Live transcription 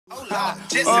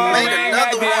Just made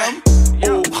another one.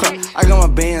 Ooh, I got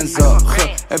my bands up.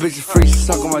 That bitch is free,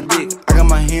 suck on my dick. I got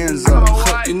my hands up.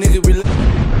 You nigga be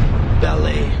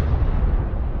ballet.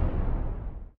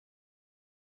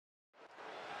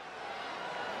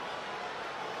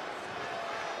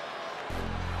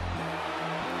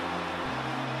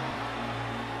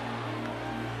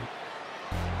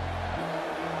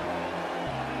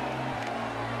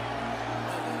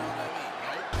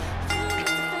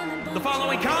 The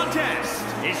following contest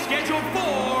is scheduled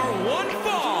for one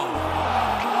fall.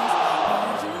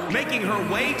 Making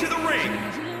her way to the ring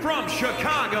from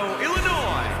Chicago,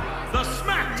 Illinois, the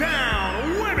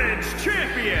Smackdown Women's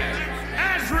Champion,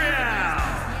 Azrael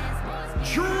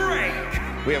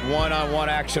Drake. We have one-on-one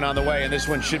action on the way, and this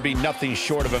one should be nothing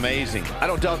short of amazing. I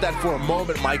don't doubt that for a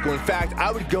moment, Michael. In fact,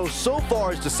 I would go so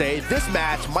far as to say this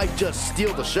match might just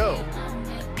steal the show.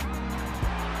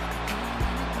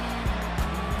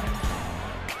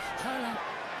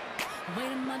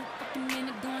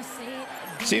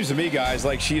 Seems to me, guys,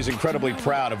 like she is incredibly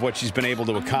proud of what she's been able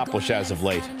to accomplish as of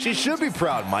late. She should be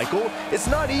proud, Michael. It's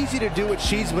not easy to do what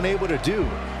she's been able to do,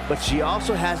 but she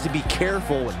also has to be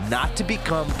careful not to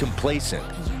become complacent.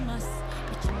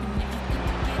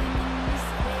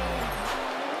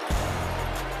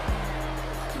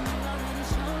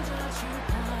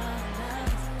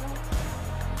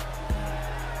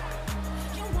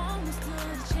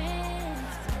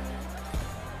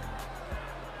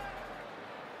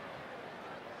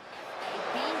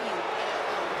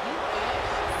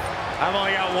 I've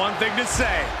only got one thing to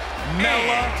say.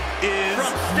 Mella is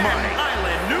from Staten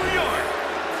Island, New York,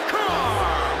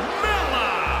 Carmella.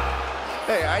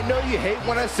 Hey, I know you hate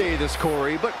when I say this,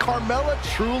 Corey, but Carmella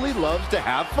truly loves to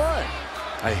have fun.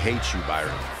 I hate you,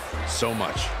 Byron, so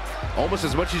much. Almost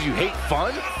as much as you hate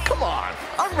fun? Come on,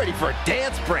 I'm ready for a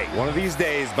dance break. One of these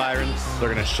days, Byron, they're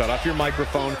gonna shut off your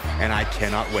microphone, and I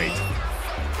cannot wait.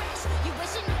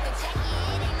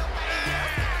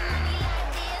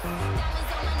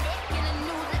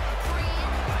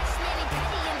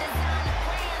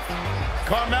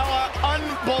 Carmella,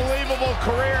 unbelievable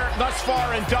career thus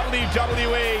far in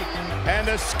WWE, and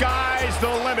the sky's the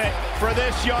limit for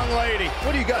this young lady.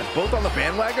 What are you guys, both on the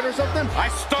bandwagon or something? I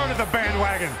started the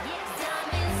bandwagon.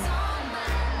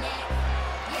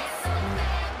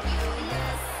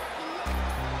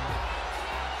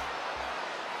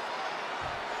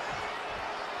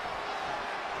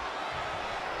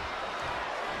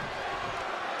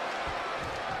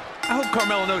 I hope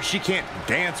Carmella knows she can't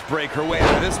dance break her way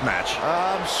out of this match.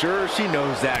 I'm sure she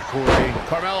knows that, Corey.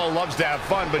 Carmella loves to have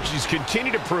fun, but she's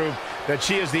continued to prove that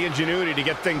she has the ingenuity to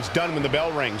get things done when the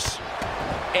bell rings.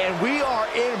 And we are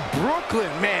in Brooklyn,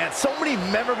 man. So many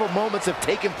memorable moments have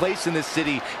taken place in this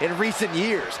city in recent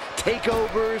years.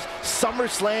 Takeovers,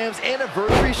 SummerSlams,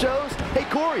 anniversary shows. Hey,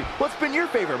 Corey, what's been your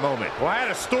favorite moment? Well, I had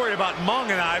a story about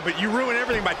Mung and I, but you ruined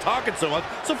everything by talking so much,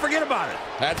 so forget about it.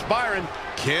 That's Byron,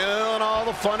 killing all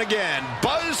the fun again.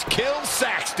 Buzzkill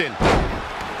Saxton.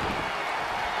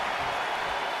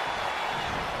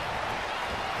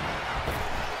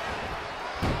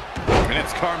 And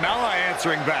it's Carmella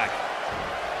answering back.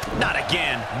 Not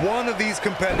again. One of these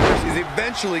competitors is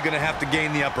eventually going to have to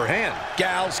gain the upper hand.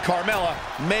 Gals, Carmella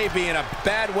may be in a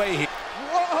bad way here.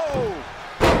 Whoa!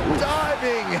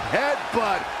 Diving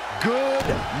headbutt. Good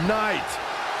night.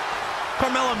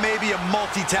 Carmella may be a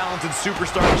multi-talented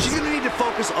superstar. She's going to need to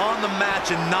focus on the match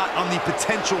and not on the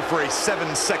potential for a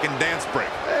 7-second dance break.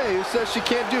 Hey, who says she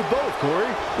can't do both, Corey?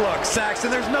 Look, Saxton,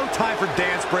 there's no time for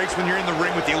dance breaks when you're in the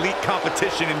ring with the elite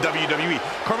competition in WWE.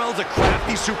 Carmella's a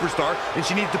crafty superstar, and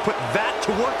she needs to put that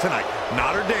to work tonight,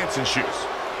 not her dancing shoes.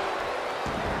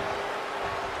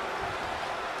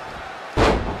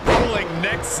 Rolling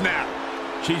neck snap.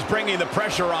 She's bringing the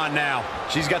pressure on now.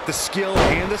 She's got the skill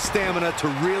and the stamina to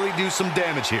really do some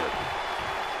damage here.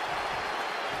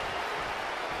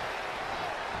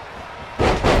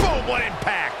 Boom, what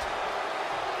impact.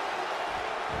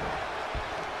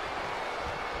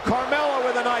 Carmella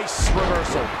with a nice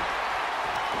reversal.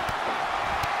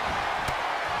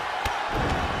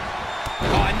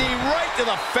 Oh, a knee right to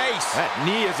the face. That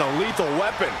knee is a lethal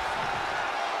weapon.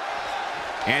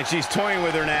 And she's toying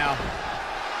with her now.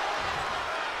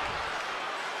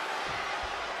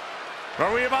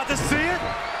 Are we about to see it?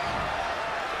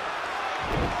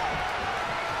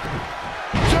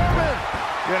 German!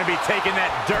 Gonna be taking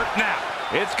that dirt nap.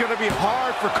 It's gonna be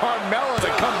hard for Carmella to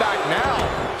come back now.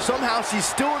 Somehow she's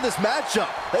still in this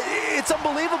matchup. It's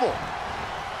unbelievable.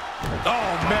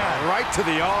 Oh, man, right to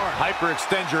the arm.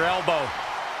 Hyperextend your elbow.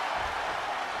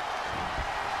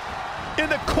 In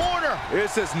the corner.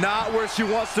 This is not where she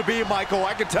wants to be, Michael.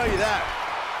 I can tell you that.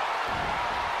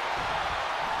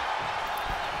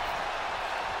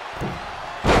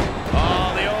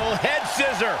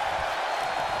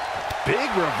 big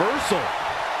reversal.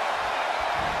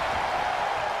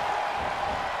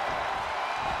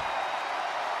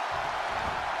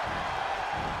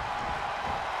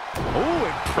 Oh,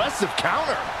 impressive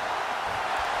counter.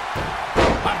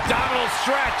 Abdominal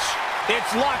stretch.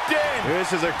 It's locked in.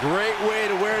 This is a great way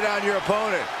to wear down your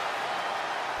opponent.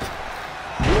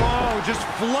 Whoa, just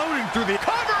floating through the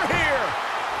Cover here.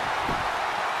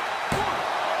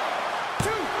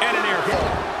 And an air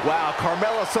fall. Wow,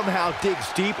 Carmella somehow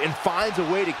digs deep and finds a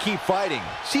way to keep fighting.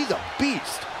 She's a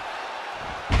beast.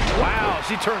 Wow,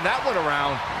 she turned that one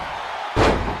around.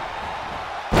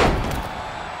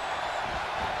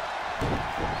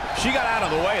 She got out of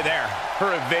the way there.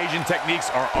 Her evasion techniques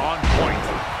are on point.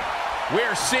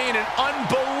 We're seeing an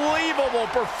unbelievable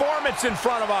performance in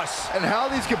front of us. And how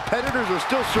these competitors are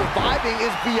still surviving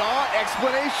is beyond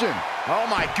explanation. Oh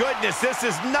my goodness, this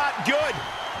is not good.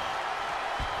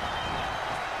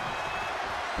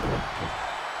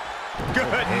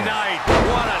 Good night.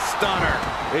 What a stunner.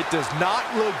 It does not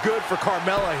look good for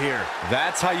Carmella here.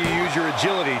 That's how you use your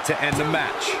agility to end the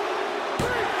match.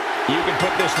 You can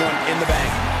put this one in the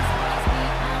bank.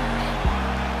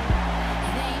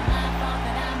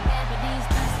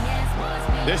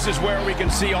 This is where we can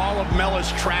see all of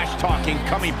Mella's trash talking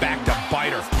coming back to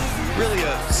bite her. Really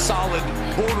a solid,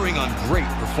 bordering on great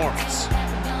performance.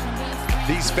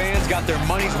 These fans got their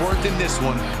money's worth in this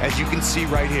one, as you can see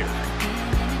right here.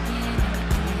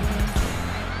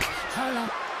 Hold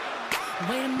up.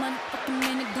 Wait a motherfucking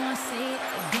minute, gonna say it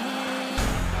again.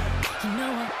 You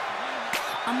know what?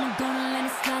 I'm gonna let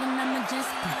it slide and I'ma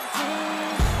just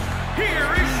pretend.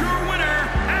 Here is your winner,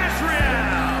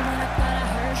 Azrael.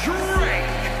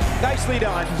 Nicely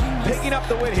done, picking up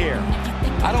the win here.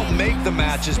 I don't make the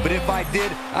matches, but if I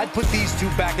did, I'd put these two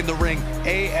back in the ring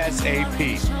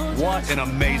ASAP. What an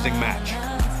amazing match.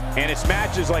 And it's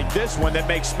matches like this one that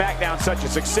make SmackDown such a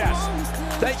success.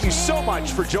 Thank you so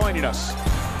much for joining us.